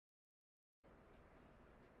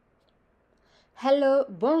Hello,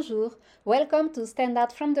 bonjour. Welcome to Stand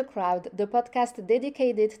Out from the Crowd, the podcast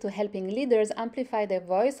dedicated to helping leaders amplify their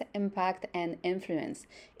voice, impact, and influence.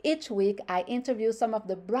 Each week, I interview some of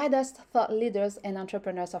the brightest thought leaders and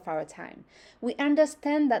entrepreneurs of our time. We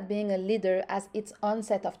understand that being a leader has its own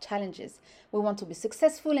set of challenges. We want to be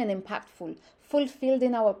successful and impactful, fulfilled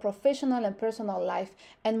in our professional and personal life,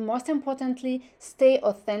 and most importantly, stay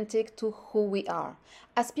authentic to who we are.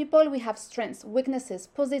 As people, we have strengths, weaknesses,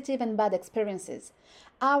 positive and bad experiences.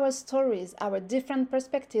 Our stories, our different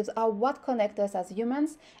perspectives are what connect us as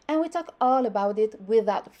humans, and we talk all about it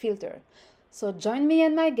without filter. So join me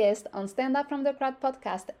and my guest on Stand Up from the Crowd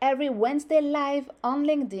podcast every Wednesday live on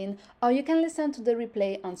LinkedIn, or you can listen to the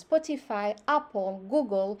replay on Spotify, Apple,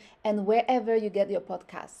 Google, and wherever you get your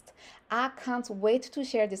podcast. I can't wait to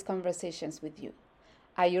share these conversations with you.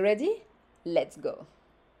 Are you ready? Let's go.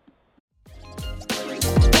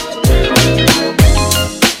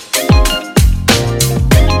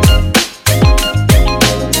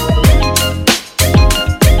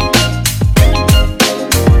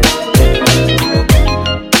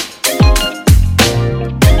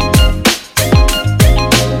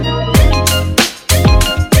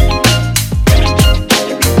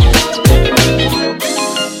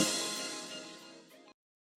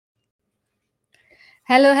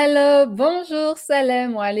 Hello, bonjour,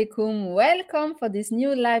 salam alaikum. Welcome for this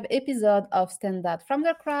new live episode of Stand Out from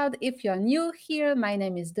the Crowd. If you're new here, my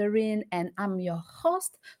name is Darine and I'm your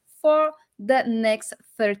host for the next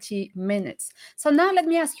 30 minutes. So now let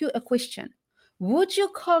me ask you a question. Would you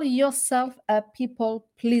call yourself a people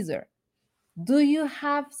pleaser? Do you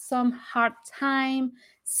have some hard time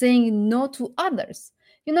saying no to others?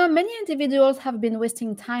 Many individuals have been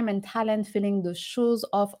wasting time and talent filling the shoes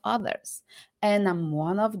of others, and I'm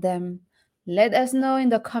one of them. Let us know in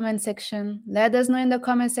the comment section. Let us know in the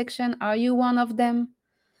comment section. Are you one of them?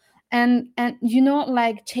 And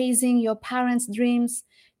like chasing your parents' dreams,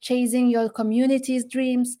 chasing your community's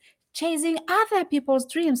dreams, chasing other people's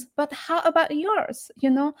dreams, but how about yours?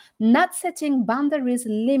 Not setting boundaries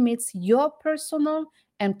limits your personal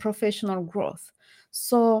and professional growth.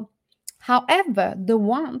 So however, the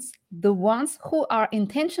ones who are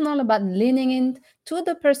intentional about leaning into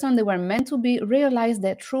the person they were meant to be realize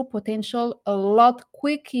their true potential a lot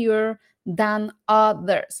quicker than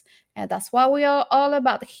others. And that's what we are all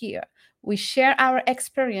about here. We share our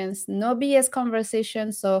experience, no BS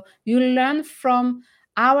conversation. So you learn from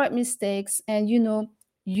our mistakes and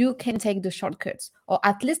you can take the shortcuts, or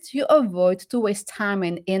at least you avoid to waste time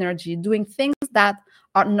and energy doing things that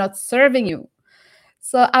are not serving you.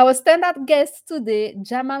 So our standout guest today,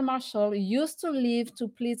 Jahmaal Marshall, used to live to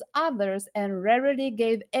please others and rarely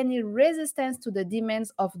gave any resistance to the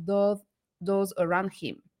demands of those around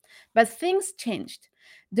him. But things changed.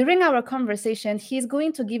 During our conversation, he's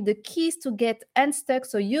going to give the keys to get unstuck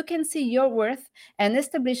so you can see your worth and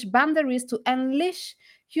establish boundaries to unleash,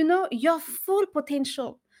 your full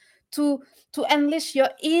potential, to unleash your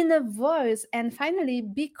inner voice and finally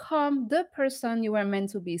become the person you were meant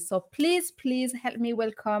to be. So please help me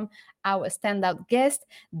welcome our standout guest,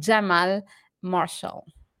 Jahmaal Marshall.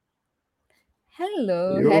 Yo,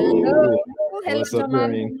 Hello, what's up, Jahmaal.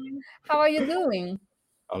 Darine? How are you doing?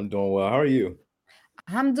 I'm doing well. How are you?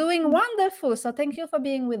 I'm doing wonderful. So thank you for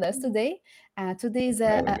being with us today. Today is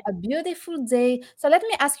Thanks for having me. a beautiful day. So let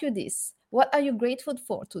me ask you this. What are you grateful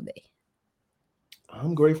for today?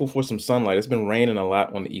 I'm grateful for some sunlight. It's been raining a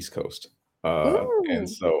lot on the East Coast. And Ooh.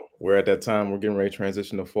 so we're at that time, we're getting ready to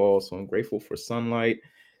transition to fall. So I'm grateful for sunlight.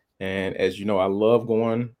 And as you know, I love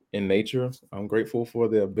going in nature. I'm grateful for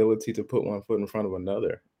the ability to put one foot in front of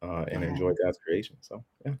another and enjoy God's creation. So,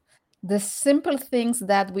 yeah. The simple things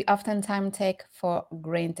that we oftentimes take for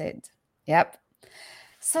granted. Yep.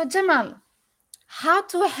 So, Jamal, how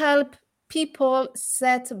to help people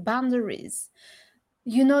set boundaries?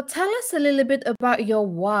 Tell us a little bit about your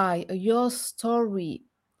why, your story.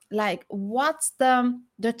 Like, what's the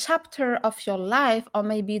chapter of your life, or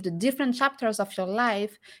maybe the different chapters of your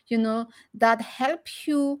life, that help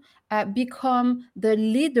you become the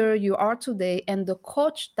leader you are today and the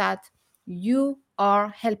coach that you are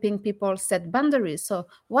helping people set boundaries. So,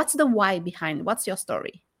 what's the why behind? What's your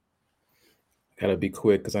story? Gotta be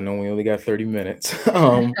quick because I know we only got 30 minutes.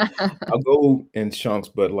 I'll go in chunks,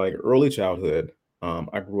 but like early childhood,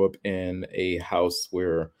 I grew up in a house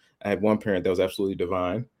where I had one parent that was absolutely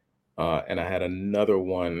divine, and I had another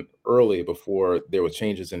one early before there were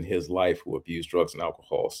changes in his life who abused drugs and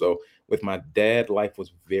alcohol. So with my dad, life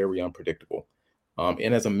was very unpredictable.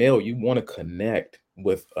 And as a male, you want to connect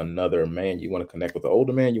with another man. You want to connect with the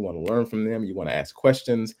older man. You want to learn from them. You want to ask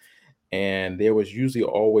questions, and there was usually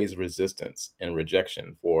always resistance and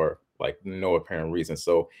rejection for like no apparent reason.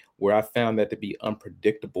 So where I found that to be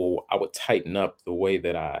unpredictable, I would tighten up the way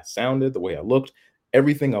that I sounded, the way I looked,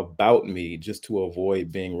 everything about me just to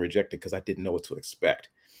avoid being rejected because I didn't know what to expect.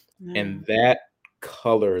 Yeah. And that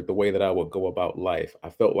colored the way that I would go about life. I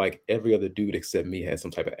felt like every other dude except me had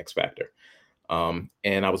some type of X factor.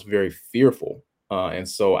 And I was very fearful. And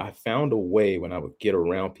so I found a way when I would get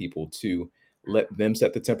around people to let them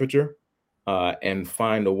set the temperature and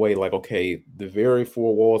find a way like, okay, the very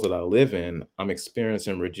four walls that I live in, I'm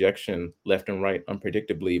experiencing rejection left and right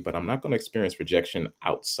unpredictably, but I'm not going to experience rejection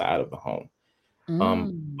outside of the home. But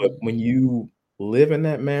Mm. when you live in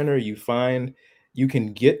that manner, you find you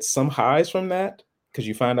can get some highs from that because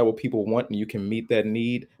you find out what people want and you can meet that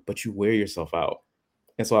need, but you wear yourself out.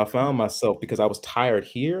 And so I found myself because I was tired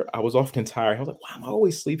here, I was often tired. I was like, why am I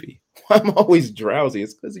always sleepy? Why am I always drowsy?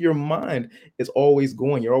 It's because your mind is always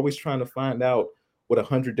going. You're always trying to find out what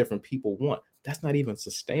 100 different people want. That's not even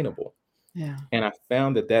sustainable. Yeah. And I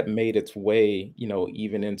found that that made its way,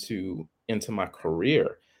 even into my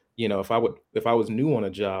career. If I was new on a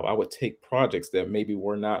job, I would take projects that maybe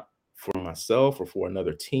were not for myself or for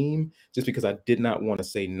another team, just because I did not want to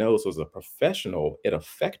say no. So as a professional, it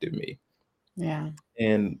affected me. Yeah.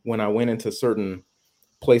 And when I went into certain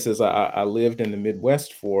places, I lived in the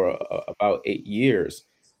Midwest for about 8 years.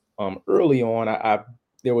 Early on, I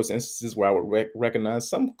there was instances where I would recognize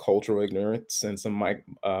some cultural ignorance and some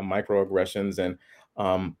microaggressions, and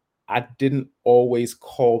I didn't always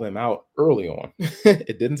call them out early on.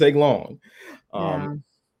 It didn't take long. Um, Yeah.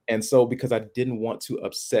 and so because I didn't want to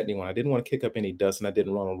upset anyone, I didn't want to kick up any dust, and I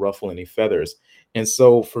didn't want to ruffle any feathers. And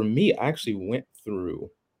so for me, I actually went through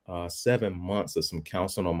 7 months of some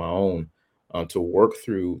counseling on my own to work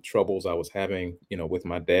through troubles I was having, with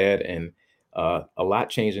my dad. And a lot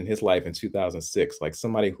changed in his life in 2006. Like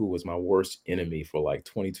somebody who was my worst enemy for like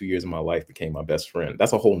 22 years of my life became my best friend.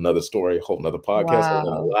 That's a whole nother story, a whole nother podcast, a whole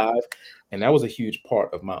Wow. nother live. And that was a huge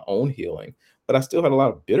part of my own healing, but I still had a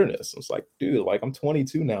lot of bitterness. It's like, dude, like I'm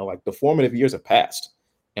 22 now, like the formative years have passed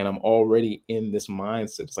and I'm already in this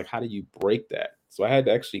mindset. It's like, how do you break that? So I had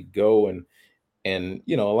to actually go and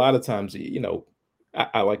a lot of times,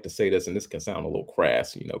 I like to say this, and this can sound a little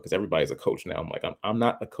crass, because everybody's a coach now. I'm like, I'm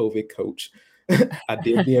not a COVID coach. I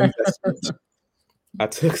did the investment. I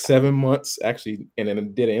took 7 months actually, and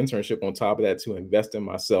then did an internship on top of that to invest in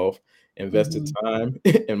myself, invested Mhm. time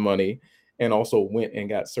and money, and also went and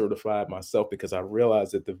got certified myself because I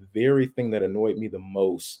realized that the very thing that annoyed me the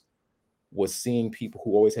most was seeing people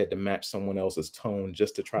who always had to match someone else's tone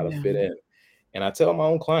just to try to Yeah. fit in. And I tell my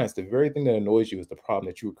own clients the very thing that annoys you is the problem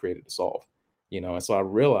that you were created to solve. And so I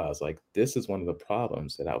realized like this is one of the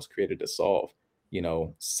problems that I was created to solve.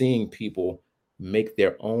 Seeing people make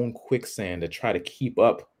their own quicksand to try to keep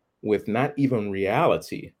up with not even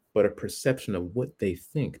reality, but a perception of what they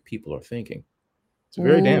think people are thinking. It's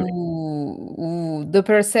very damning. The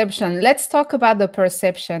perception. Let's talk about the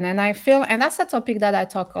perception. And I feel, and that's a topic that I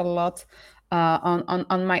talk a lot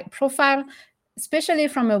on my profile, especially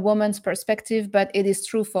from a woman's perspective, but it is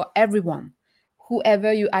true for everyone.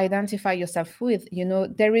 Whoever you identify yourself with,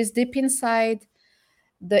 there is deep inside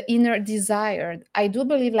the inner desire. I do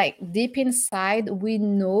believe, like, deep inside, we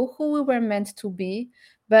know who we were meant to be,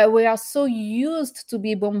 but we are so used to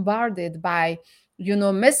be bombarded by,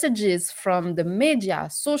 messages from the media,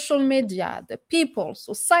 social media, the people,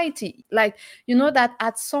 society. Like, that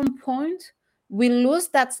at some point we lose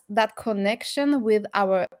that connection with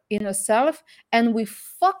our inner self, and we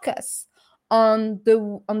focus on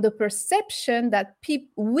the perception that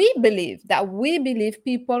we believe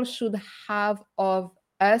people should have of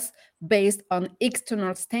us based on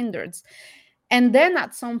external standards. And then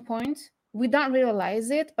at some point, we don't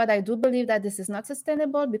realize it, but I do believe that this is not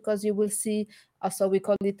sustainable because you will see, so we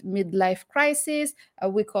call it midlife crisis.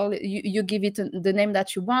 We call it, you give it the name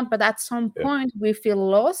that you want, but at some Yeah. point, we feel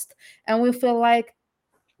lost and we feel like,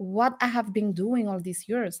 what I have been doing all these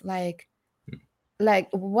years, like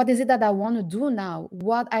what is it that I want to do now,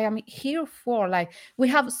 what I am here for. Like, we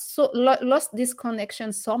have lost this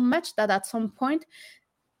connection so much that at some point,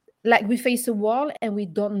 like, we face a wall and we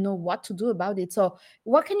don't know what to do about it. So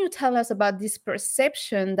what can you tell us about this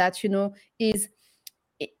perception that is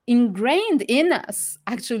ingrained in us,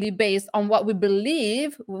 actually based on what we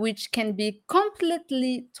believe, which can be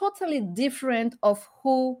completely totally different of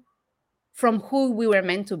who from who we were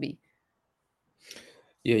meant to be?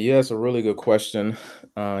 Yeah, it's a really good question.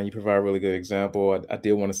 You provide a really good example. I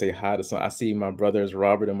did want to say hi to some. I see my brothers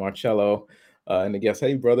Robert and Marcello, and the guests.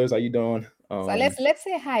 Hey, brothers, how you doing? So let's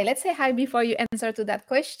say hi. Let's say hi before you answer to that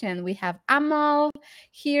question. We have Amal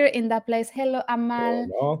here in that place. Hello, Hello,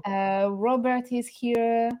 Amal. all. Robert is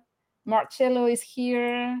here. Marcello is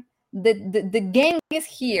here. the gang is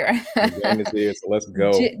here. The gang is here, so let's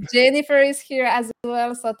go. Jennifer is here as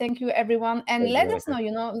well. So thank you, everyone. And Hey, let us know,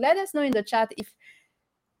 Jennifer. let us know in the chat if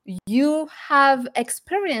you have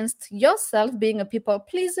experienced yourself being a people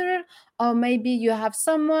pleaser, or maybe you have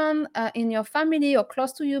someone in your family or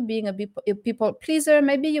close to you being a people pleaser.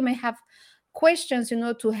 Maybe you may have questions,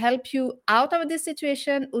 to help you out of this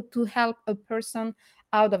situation or to help a person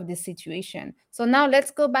out of this situation. So now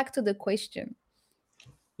let's go back to the question.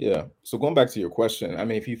 Yeah. So going back to your question, I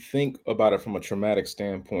mean, if you think about it from a traumatic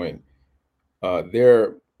standpoint,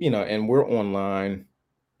 there, and we're online.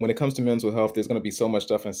 When it comes to mental health, there's going to be so much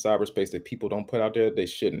stuff in cyberspace that people don't put out there. They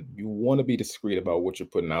shouldn't. You want to be discreet about what you're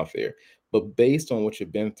putting out there. But based on what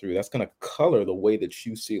you've been through, that's going to color the way that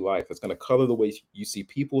you see life. It's going to color the way you see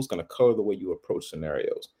people. It's going to color the way you approach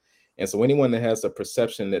scenarios. And so anyone that has a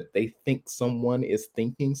perception that they think someone is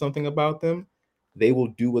thinking something about them, they will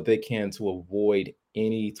do what they can to avoid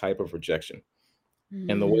any type of rejection.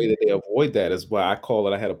 And the way Mm, that they avoid that is why I call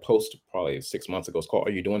it. I had a post probably 6 months ago. It's called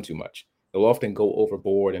 "Are You Doing Too Much?" They'll often go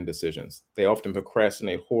overboard in decisions. They often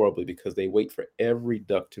procrastinate horribly because they wait for every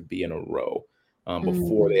duck to be in a row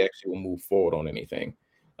before mm, they actually will move forward on anything.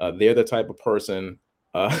 They're the type of person,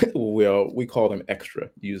 we call them extra,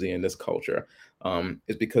 usually in this culture,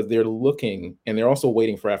 is because they're looking and they're also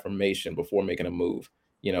waiting for affirmation before making a move.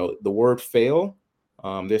 The word fail,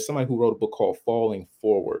 there's somebody who wrote a book called Falling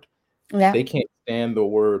Forward. yeah, They can't stand the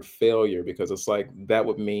word failure because it's like that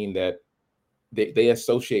would mean that they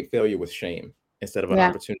associate failure with shame instead of an yeah,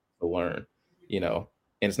 opportunity to learn, you know.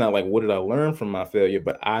 And it's not like, what did I learn from my failure?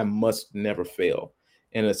 But I must never fail.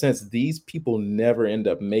 In a sense, these people never end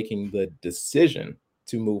up making the decision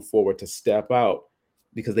to move forward, to step out,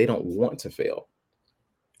 because they don't want to fail.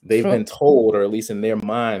 They've true. been told, or at least in their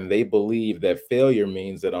mind, they believe that failure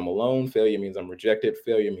means that I'm alone, failure means I'm rejected,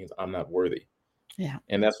 failure means I'm not worthy. Yeah.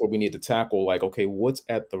 And that's what we need to tackle. Like, okay, what's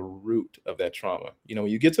at the root of that trauma? When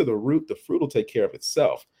you get to the root, the fruit will take care of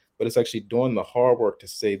itself. But it's actually doing the hard work to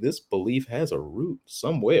say this belief has a root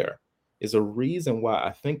somewhere. Is a reason why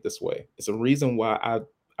I think this way. It's a reason why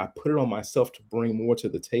I put it on myself to bring more to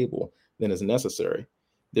the table than is necessary.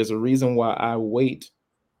 There's a reason why I wait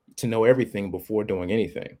to know everything before doing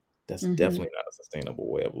anything. That's Hmm. definitely not a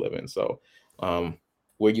sustainable way of living. So, um,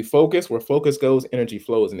 where focus goes, energy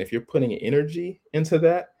flows. And if you're putting energy into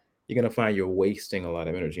that, you're gonna find you're wasting a lot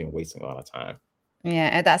of energy and wasting a lot of time. Yeah,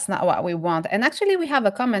 and that's not what we want. And actually, we have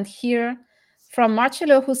a comment here from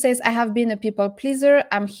Marcello who says, I have been a people pleaser.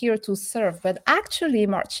 I'm here to serve. But actually,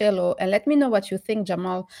 Marcello, and let me know what you think,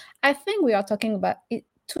 Jahmaal, I think we are talking about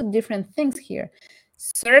two different things here.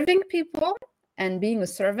 Serving people and being a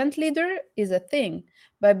servant leader is a thing,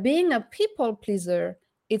 but being a people pleaser,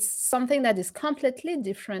 it's something that is completely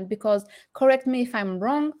different because, correct me if I'm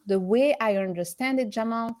wrong, the way I understand it,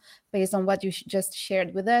 Jahmaal, based on what you just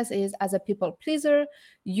shared with us, is as a people pleaser,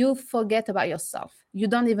 you forget about yourself. You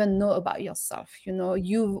don't even know about yourself.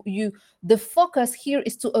 The focus here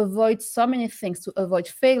is to avoid so many things, to avoid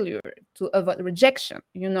failure, to avoid rejection,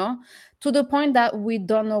 to the point that we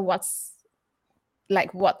don't know what's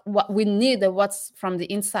like what we need and what's from the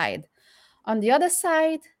inside. On the other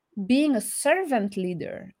side, being a servant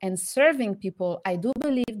leader and serving people, I do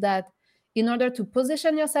believe that in order to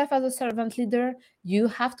position yourself as a servant leader, you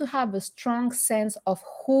have to have a strong sense of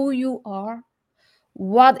who you are,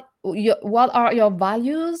 what are your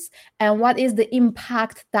values, and what is the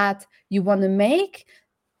impact that you want to make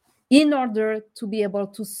in order to be able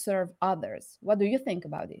to serve others. What do you think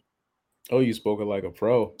about it? Oh, you spoke it like a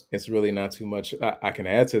pro. It's really not too much I can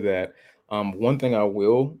add to that. One thing I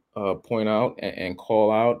will point out and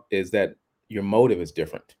call out is that your motive is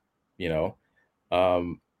different. You know,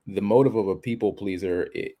 the motive of a people pleaser,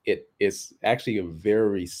 it is actually a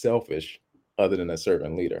very selfish, other than a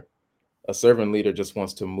servant leader. A servant leader just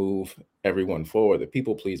wants to move everyone forward. The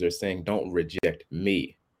people pleaser is saying, don't reject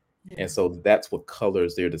me. And so that's what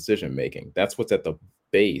colors their decision making. That's what's at the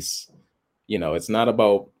base. It's not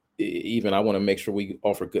about even I want to make sure we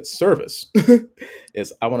offer good service.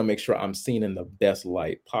 Is I want to make sure I'm seen in the best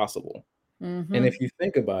light possible. And Mm-hmm. if you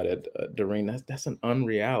think about it, Doreen, that's an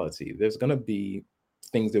unreality. There's going to be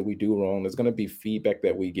things that we do wrong. There's going to be feedback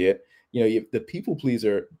that we get. The people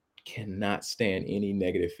pleaser cannot stand any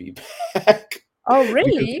negative feedback Oh, because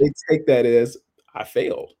really? they take that as I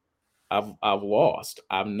failed. I've lost.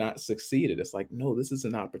 I've not succeeded. It's like, no, this is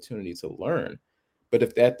an opportunity to learn. But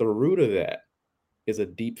if at the root of that is a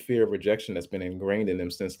deep fear of rejection that's been ingrained in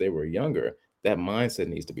them since they were younger, that mindset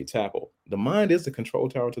needs to be tackled. The mind is the control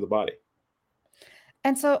tower to the body.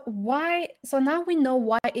 And so now we know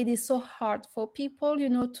why it is so hard for people,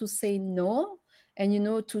 to say no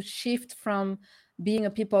and, to shift from being a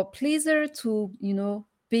people pleaser to,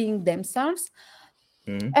 being themselves.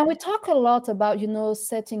 Mhm. And we talk a lot about,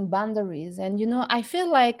 setting boundaries. And, I feel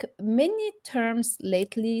like many terms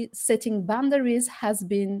lately, setting boundaries has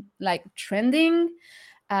been like trending.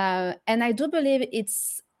 And I do believe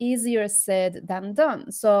it's easier said than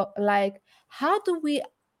done. So, like,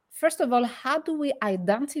 first of all, how do we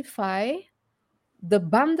identify the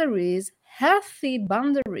boundaries, healthy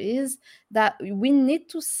boundaries that we need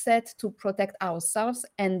to set to protect ourselves?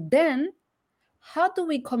 And then how do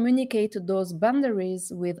we communicate those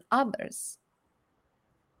boundaries with others?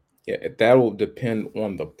 Yeah, that will depend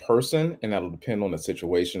on the person and that'll depend on the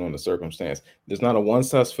situation, on the circumstance. There's not a one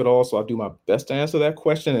size fit all, so I'll do my best to answer that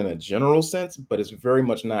question in a general sense, but it's very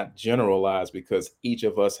much not generalized because each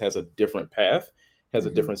of us has a different path, has a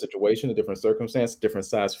Mhm. different situation, a different circumstance, different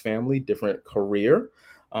size family, different career.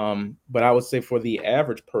 But I would say for the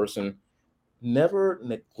average person, never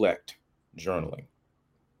neglect journaling.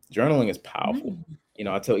 Journaling is powerful. Mm.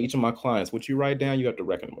 I tell each of my clients, what you write down, you have to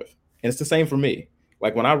reckon with. And it's the same for me.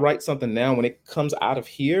 Like when I write something down, when it comes out of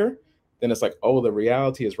here, then it's like, oh, the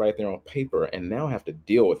reality is right there on paper. And now I have to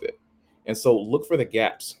deal with it. And so look for the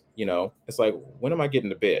gaps. It's like, when am I getting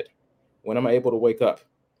to bed? When am I able to wake up?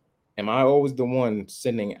 Am I always the one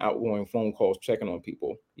sending outgoing phone calls, checking on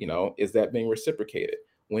people? Is that being reciprocated?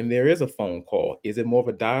 When there is a phone call, is it more of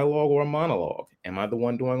a dialogue or a monologue? Am I the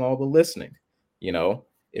one doing all the listening? You know,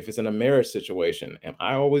 if it's in a marriage situation, am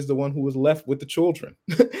I always the one who is left with the children?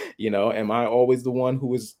 Am I always the one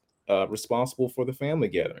who is responsible for the family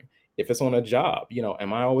gathering? If it's on a job,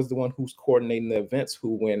 am I always the one who's coordinating the events?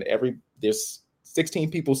 Who, when there's 16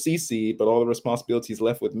 people CC, but all the responsibility is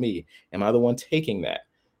left with me, am I the one taking that?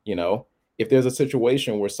 you know if there's a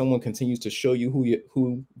situation where someone continues to show you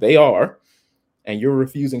who they are and you're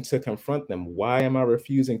refusing to confront them, why am I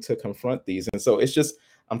refusing to confront these? And so it's just,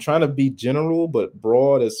 I'm trying to be general but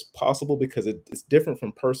broad as possible because it's different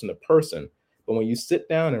from person to person. But when you sit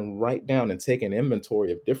down and write down and take an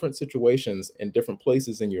inventory of different situations and different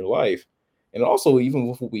places in your life, and also even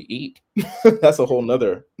with what we eat, that's a whole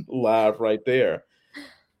nother live right there,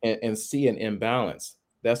 and see an imbalance.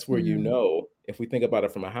 That's where, Mm. if we think about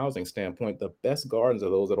it from a housing standpoint, the best gardens are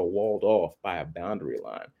those that are walled off by a boundary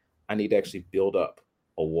line. I need to actually build up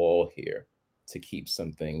a wall here to keep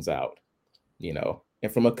some things out.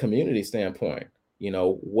 And from a community standpoint,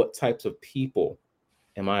 what types of people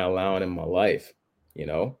am I allowing in my life? You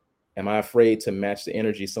know, am I afraid to match the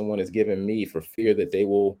energy someone is giving me for fear that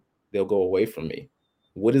they'll go away from me?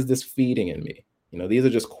 What is this feeding in me? These are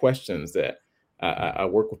just questions that I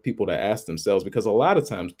work with people to ask themselves, because a lot of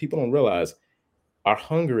times people don't realize our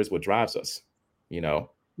hunger is what drives us. You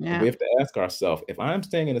know, and we Yeah. have to ask ourselves, if I'm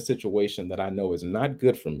staying in a situation that I know is not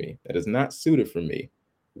good for me, that is not suited for me,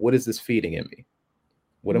 what is this feeding in me?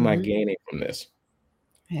 What am I Mhm. gaining from this?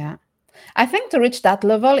 Yeah. I think to reach that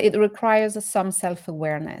level, it requires some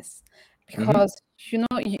self-awareness Hmm. because you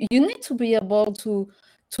need to be able to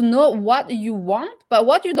know what you want, but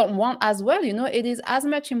what you don't want as well. It is as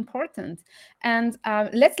much important. And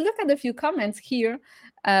let's look at a few comments here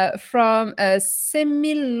from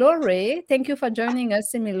Semilore. Thank you for joining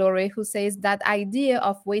us, Semilore, who says that idea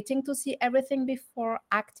of waiting to see everything before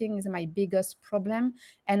acting is my biggest problem.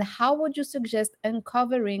 And how would you suggest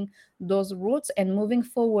uncovering those roots and moving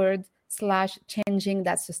forward slash changing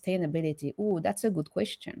that sustainability? Ooh, that's a good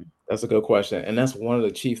question. That's a good question. And that's one of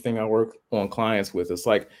the chief thing I work on clients with. It's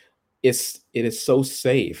like, it is so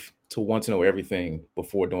safe to want to know everything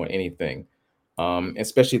before doing anything.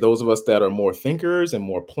 Especially those of us that are more thinkers and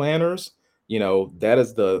more planners, that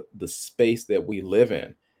is the space that we live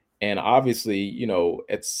in. And obviously,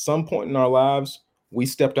 at some point in our lives, we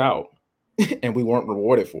stepped out and we weren't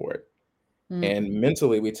rewarded for it. Mm, And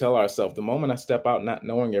mentally we tell ourselves, the moment I step out not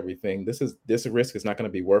knowing everything, this risk is not going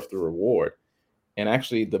to be worth the reward. And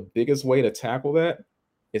actually, the biggest way to tackle that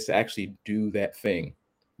is to actually do that thing.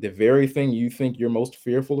 The very thing you think you're most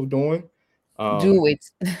fearful of doing, do um, it.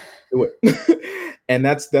 do it. And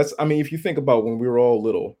that's I mean, if you think about when we were all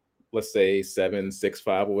little, let's say 7, 6,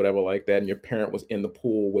 5, or whatever like that, and your parent was in the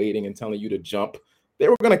pool waiting and telling you to jump, they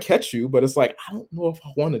were gonna catch you, but it's like, I don't know if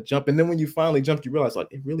I want to jump. And then when you finally jumped, you realize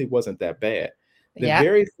like it really wasn't that bad. The Yeah.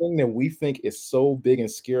 very thing that we think is so big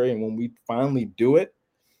and scary, and when we finally do it,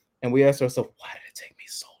 and we ask ourselves, why did it take me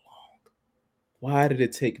so long? Why did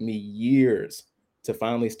it take me years to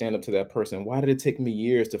finally stand up to that person? Why did it take me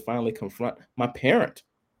years to finally confront my parent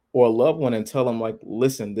or a loved one and tell them, like,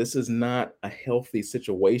 listen, this is not a healthy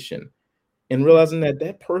situation? And realizing that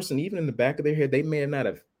that person, even in the back of their head, they may not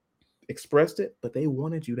have expressed it, but they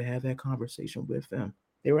wanted you to have that conversation with them.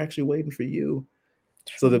 They were actually waiting for you.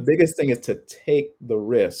 So the True. biggest thing is to take the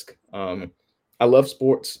risk. I love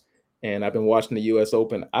sports, and I've been watching the U.S.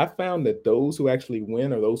 Open. I found that those who actually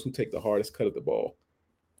win are those who take the hardest cut of the ball.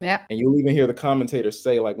 Yeah. And you'll even hear the commentators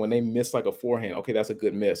say, like, when they miss like a forehand, okay, that's a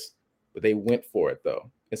good miss, but they went for it though.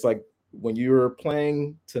 It's like when you're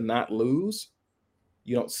playing to not lose,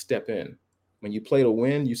 you don't step in. When you play to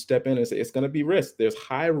win, you step in and say it's going to be risk. There's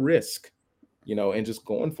high risk, and just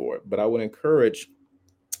going for it. But I would encourage.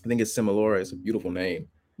 I think it's Similora. It's a beautiful name.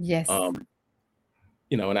 Yes. Um,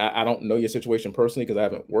 and I don't know your situation personally because I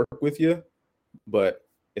haven't worked with you, but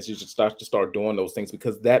it's just start doing those things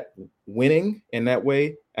because that winning in that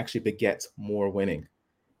way actually begets more winning.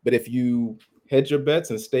 But if you hedge your bets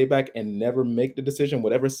and stay back and never make the decision,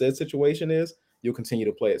 whatever said situation is, you'll continue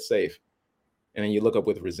to play it safe, and then you look up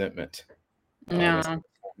with resentment as Yeah. time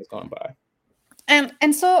has gone by.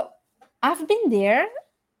 And so I've been there,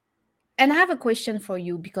 and I have a question for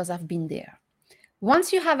you because I've been there.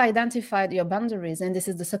 Once you have identified your boundaries, and this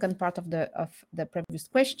is the second part of the previous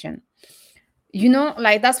question,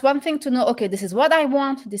 like that's one thing to know, okay, this is what I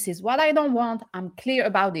want, this is what I don't want, I'm clear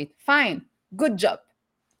about it, fine, good job,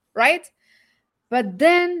 right? But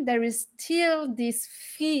then there is still this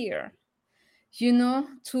fear,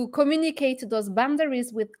 to communicate those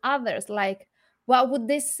boundaries with others, like what would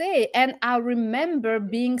they say? And I remember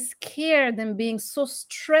being scared and being so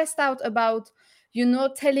stressed out about,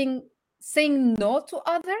 saying no to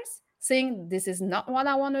others, saying this is not what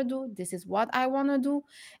I want to do, this is what I want to do.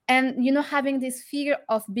 And, having this fear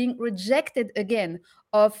of being rejected again,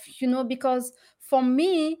 because for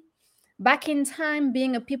me, back in time,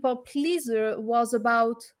 being a people pleaser was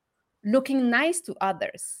about looking nice to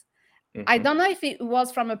others. I Mm-hmm. don't know if it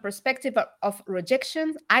was from a perspective of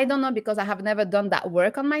rejection. I don't know because I have never done that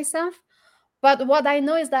work on myself. But what I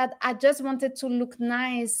know is that I just wanted to look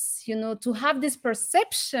nice, to have this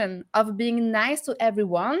perception of being nice to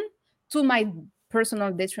everyone to my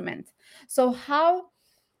personal detriment. So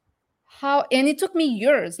and it took me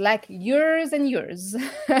years, like years and years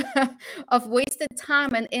of wasted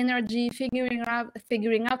time and energy figuring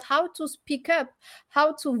out how to speak up,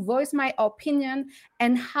 how to voice my opinion,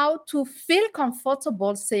 and how to feel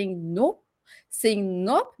comfortable saying no, saying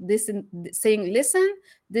no, saying listen,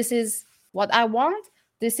 this is what I want,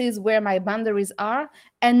 this is where my boundaries are,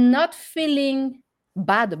 and not feeling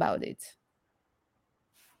bad about it.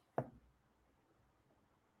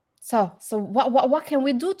 So what can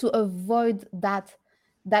we do to avoid that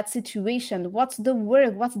situation? What's the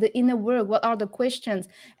work? What's the inner work? What are the questions?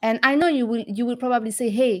 And I know you will probably say,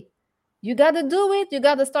 hey, you gotta do it. You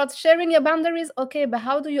gotta start sharing your boundaries. Okay, but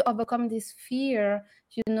how do you overcome this fear,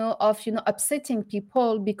 of upsetting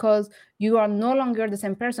people because you are no longer the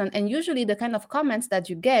same person? And usually the kind of comments that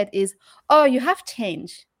you get is, oh, you have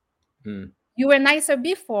changed, Mm. you were nicer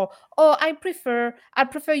before. Oh, I prefer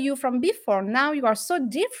you from before, now you are so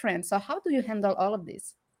different. So how do you handle all of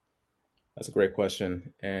this? That's a great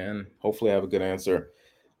question, and hopefully I have a good answer.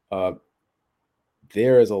 Uh,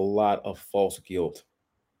 there is a lot of false guilt,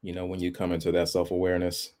 when you come into that self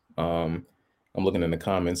awareness. I'm looking in the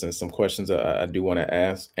comments and some questions I do want to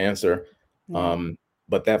answer. Yeah. Um,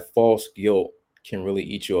 but that false guilt can really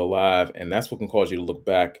eat you alive, and that's what can cause you to look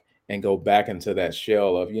back and go back into that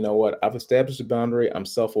shell of, you know what, I've established a boundary, I'm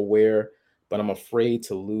self aware, but I'm afraid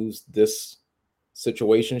to lose this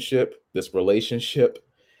situationship, this relationship.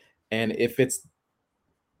 And if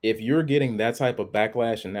you're getting that type of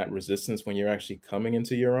backlash and that resistance when you're actually coming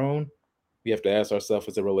into your own, we have to ask ourselves,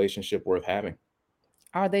 is a relationship worth having?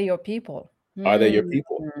 Are they your people? Are they your Hmm.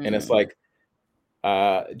 people? And it's like,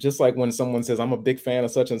 just like when someone says, I'm a big fan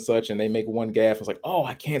of such and such, and they make one gaffe, it's like, oh,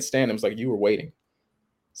 I can't stand them. It's like, you were waiting.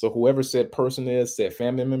 So whoever said person is, said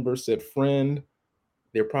family member, said friend,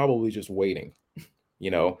 they're probably just waiting.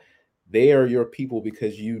 You know, they are your people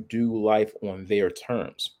because you do life on their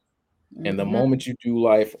terms. And the Hmm. moment you do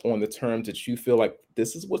life on the terms that you feel like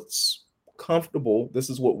this is what's comfortable, this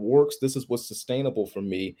is what works, this is what's sustainable for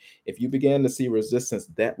me, if you begin to see resistance,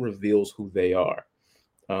 that reveals who they are.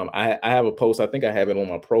 I have a post, I think I have it on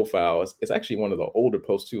my profile. It's actually one of the older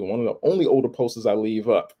posts too, one of the only older posters I leave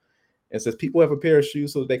up. It says, people have a pair of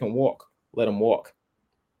shoes so that they can walk. Let them walk.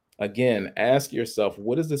 Again, ask yourself,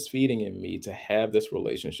 what is this feeding in me to have this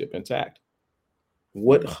relationship intact?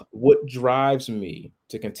 What drives me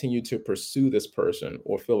to continue to pursue this person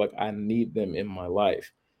or feel like I need them in my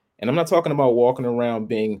life? And I'm not talking about walking around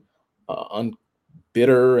being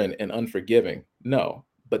bitter and unforgiving. No,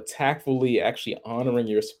 but tactfully actually honoring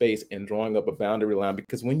your space and drawing up a boundary line.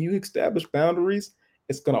 Because when you establish boundaries,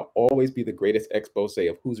 it's going to always be the greatest expose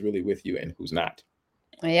of who's really with you and who's not.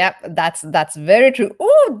 Yep, that's very true.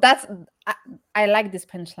 Oh, I like this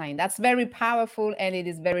punchline. That's very powerful, and it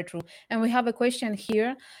is very true. And we have a question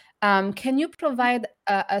here. Can you provide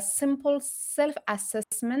a simple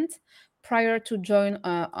self-assessment prior to join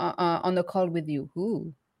on a call with you?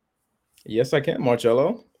 Ooh, Yes, I can,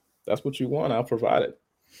 Marcello. That's what you want. I'll provide it.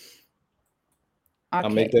 I'll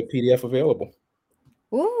make okay. that PDF available.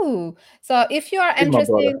 Ooh. So He's my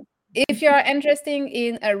brother. if you are interested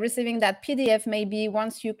in receiving that PDF, maybe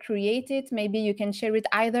once you create it, maybe you can share it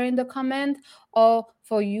either in the comment or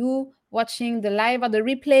for you watching the live or the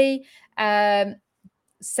replay. Um,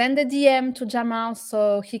 Send a DM to Jahmaal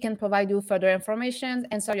so he can provide you further information,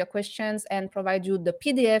 answer your questions, and provide you the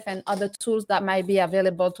PDF and other tools that might be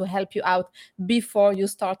available to help you out before you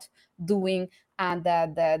start doing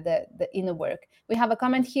the inner work. We have a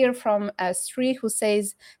comment here from Sri who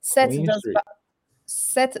says, Queen Street.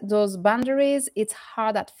 set those boundaries. It's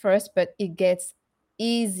hard at first, but it gets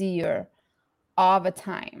easier over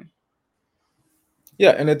time.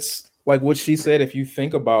 Yeah, and it's like what she said. If you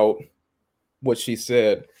think about what she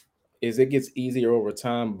said, is it gets easier over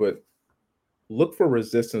time, but look for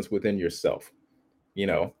resistance within yourself. You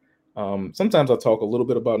know, sometimes I talk a little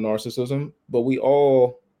bit about narcissism, but we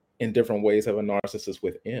all, in different ways, have a narcissist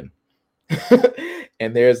within,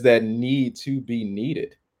 and there's that need to be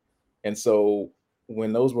needed. And so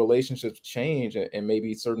when those relationships change and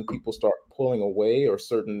maybe certain people start pulling away or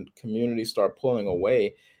certain communities start pulling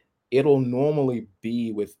away, it'll normally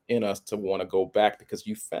be within us to want to go back because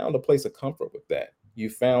you found a place of comfort with that. You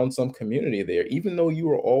found some community there, even though you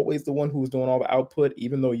were always the one who was doing all the output,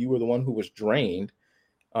 even though you were the one who was drained.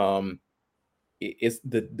 Um, it's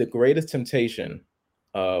the greatest temptation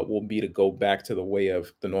will be to go back to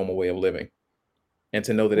the normal way of living, and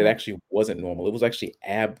to know that it Yeah. actually wasn't normal. It was actually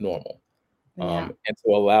abnormal. Yeah. And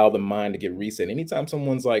to allow the mind to get reset. Anytime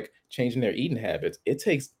someone's like changing their eating habits, it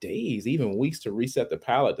takes days, even weeks to reset the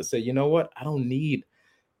palate to say, you know what, I don't need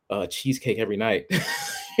cheesecake every night.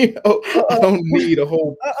 I Uh-oh. don't need a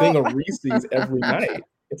whole thing of Reese's every Uh-oh. night.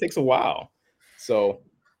 It takes a while. So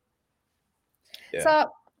So, yeah,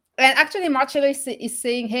 and actually, Marcello is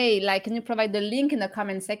saying, "Hey, like, can you provide the link in the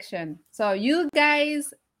comment section?" So, you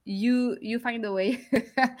guys, you find a way.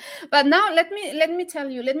 But now, let me tell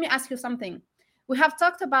you. Let me ask you something. We have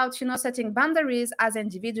talked about setting boundaries as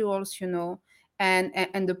individuals,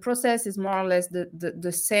 and the process is more or less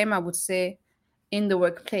the same, I would say, in the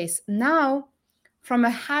workplace. Now, from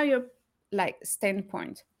a higher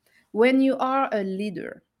standpoint, when you are a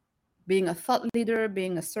leader, being a thought leader,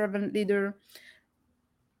 being a servant leader,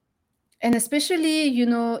 and especially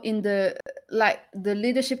in the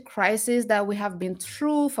leadership crisis that we have been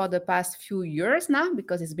through for the past few years now,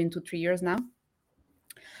 because it's been 2-3 years now,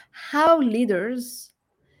 how leaders,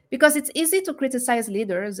 because it's easy to criticize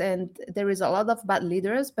leaders and there is a lot of bad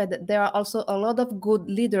leaders, but there are also a lot of good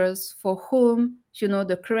leaders for whom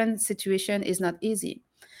the current situation is not easy.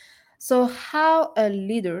 So how a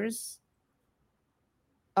leaders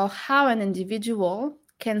or how an individual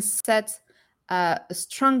can set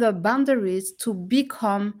stronger boundaries to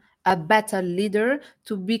become a better leader,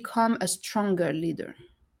 to become a stronger leader.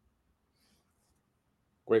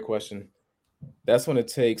 great question. That's when it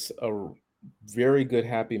takes a very good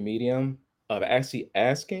happy medium of actually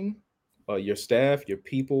asking your staff, your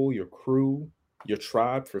people, your crew, your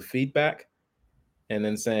tribe for feedback, and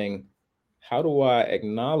then saying, how do I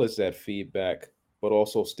acknowledge that feedback, but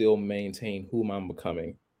also still maintain whom I'm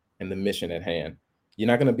becoming and the mission at hand? You're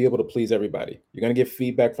not going to be able to please everybody. You're going to get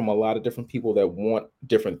feedback from a lot of different people that want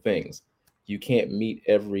different things. You can't meet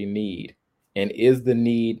every need. And is the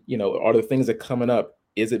need, are the things that coming up,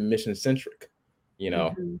 is it mission centric? You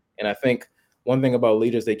know, Mhm. and I think one thing about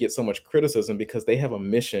leaders, they get so much criticism because they have a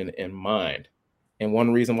mission in mind. And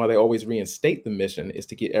one reason why they always reinstate the mission is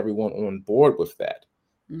to get everyone on board with that.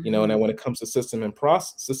 And then Mhm. when it comes to systems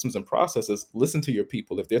and processes, listen to your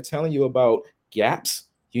people. If they're telling you about gaps,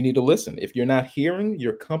 you need to listen. If you're not hearing,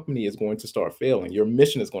 your company is going to start failing. Your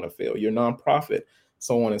mission is going to fail. Your nonprofit,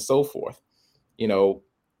 so on and so forth. You know,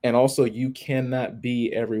 and also you cannot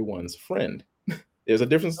be everyone's friend. There's a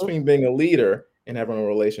difference Oh, between being a leader and having a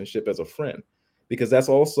relationship as a friend, because that's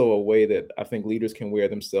also a way that I think leaders can wear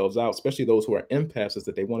themselves out, especially those who are empaths, is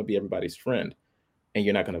that they want to be everybody's friend, and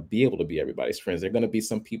you're not going to be able to be everybody's friends. There are going to be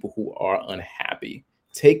some people who are unhappy.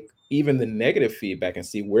 Take even the negative feedback and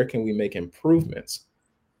see where can we make improvements,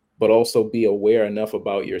 but also be aware enough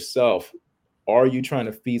about yourself. Are you trying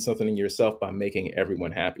to feed something in yourself by making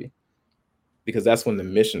everyone happy? Because that's when the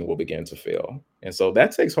mission will begin to fail. And so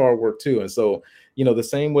that takes hard work too. And so, the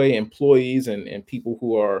same way employees and people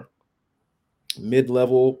who are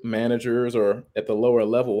mid-level managers or at the lower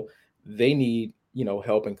level, they need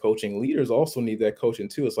help and coaching. Leaders also need that coaching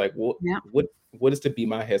too. It's like, well, yeah. what is to be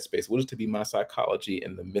my headspace? What is to be my psychology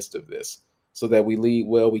in the midst of this? so that we lead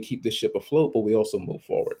well, we keep the ship afloat, but we also move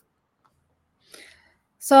forward.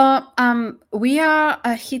 So we are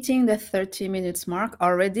hitting the 30 minutes mark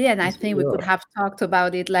already, and I Yes, think we we could are. have talked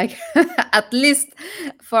about it like at least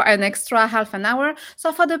for an extra half an hour.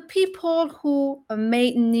 So for the people who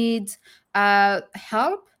may need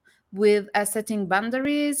help with setting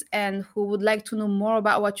boundaries and who would like to know more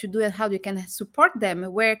about what you do and how you can support them,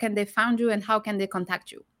 where can they find you and how can they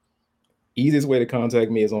contact you? Easiest way to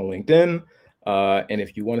contact me is on LinkedIn. And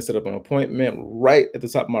if you want to set up an appointment, right at the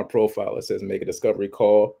top of my profile, it says make a discovery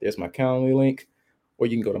call. There's my Calendly link. Or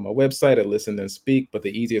you can go to my website at Listen Then Speak. But the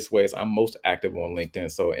easiest way is I'm most active on LinkedIn.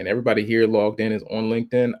 So, and everybody here logged in is on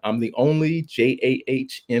LinkedIn. I'm the only Jahmaal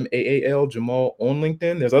Jahmaal on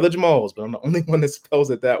LinkedIn. There's other Jamals, but I'm the only one that spells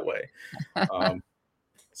it that way.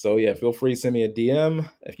 So yeah, feel free to send me a DM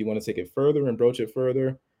if you want to take it further and broach it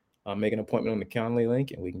further. Make an appointment on the Calendly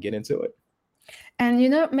link and we can get into it. And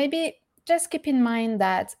maybe just keep in mind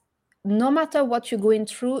that no matter what you're going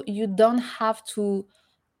through, you don't have to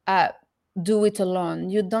uh, do it alone.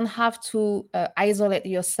 You don't have to isolate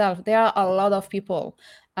yourself. There are a lot of people.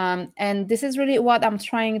 And this is really what I'm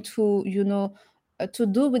trying to, to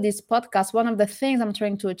do with this podcast. One of the things I'm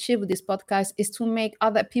trying to achieve with this podcast is to make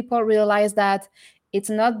other people realize that it's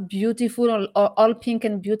not beautiful or all pink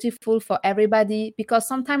and beautiful for everybody, because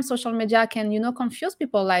sometimes social media can confuse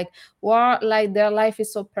people, like, well, like their life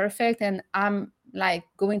is so perfect and I'm like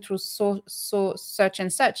going through so such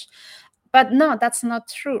and such. But no, that's not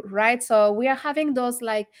true, right? So we are having those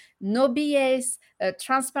like no BS,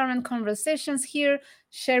 transparent conversations here,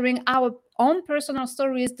 sharing our own personal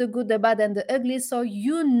stories, the good, the bad, and the ugly. So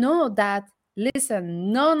you know that,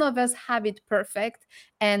 listen, none of us have it perfect,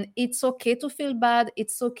 and it's okay to feel bad.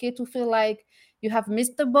 It's okay to feel like you have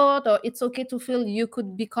missed the boat, or it's okay to feel you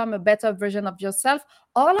could become a better version of yourself.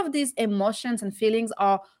 All of these emotions and feelings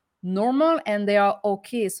are normal and they are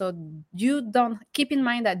okay. So you don't, keep in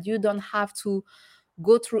mind that you don't have to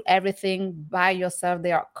go through everything by yourself.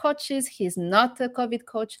 There are coaches. He's not a COVID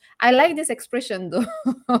coach. I like this expression though.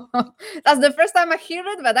 That's the first time I hear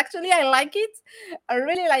it, but actually I like it. I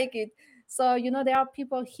really like it. So there are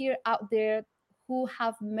people here out there who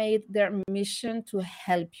have made their mission to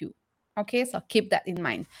help you. Okay, so keep that in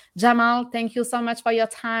mind. Jahmaal, thank you so much for your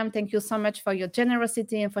time. Thank you so much for your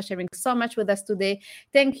generosity and for sharing so much with us today.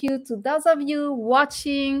 Thank you to those of you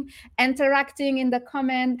watching, interacting in the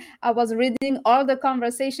comment. I was reading all the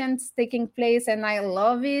conversations taking place and I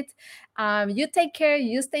love it. You take care,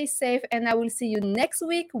 you stay safe, and I will see you next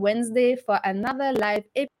week, Wednesday, for another live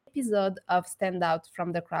episode of Stand Out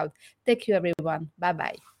from the Crowd. Take care, everyone. Bye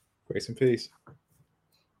bye. Grace and peace.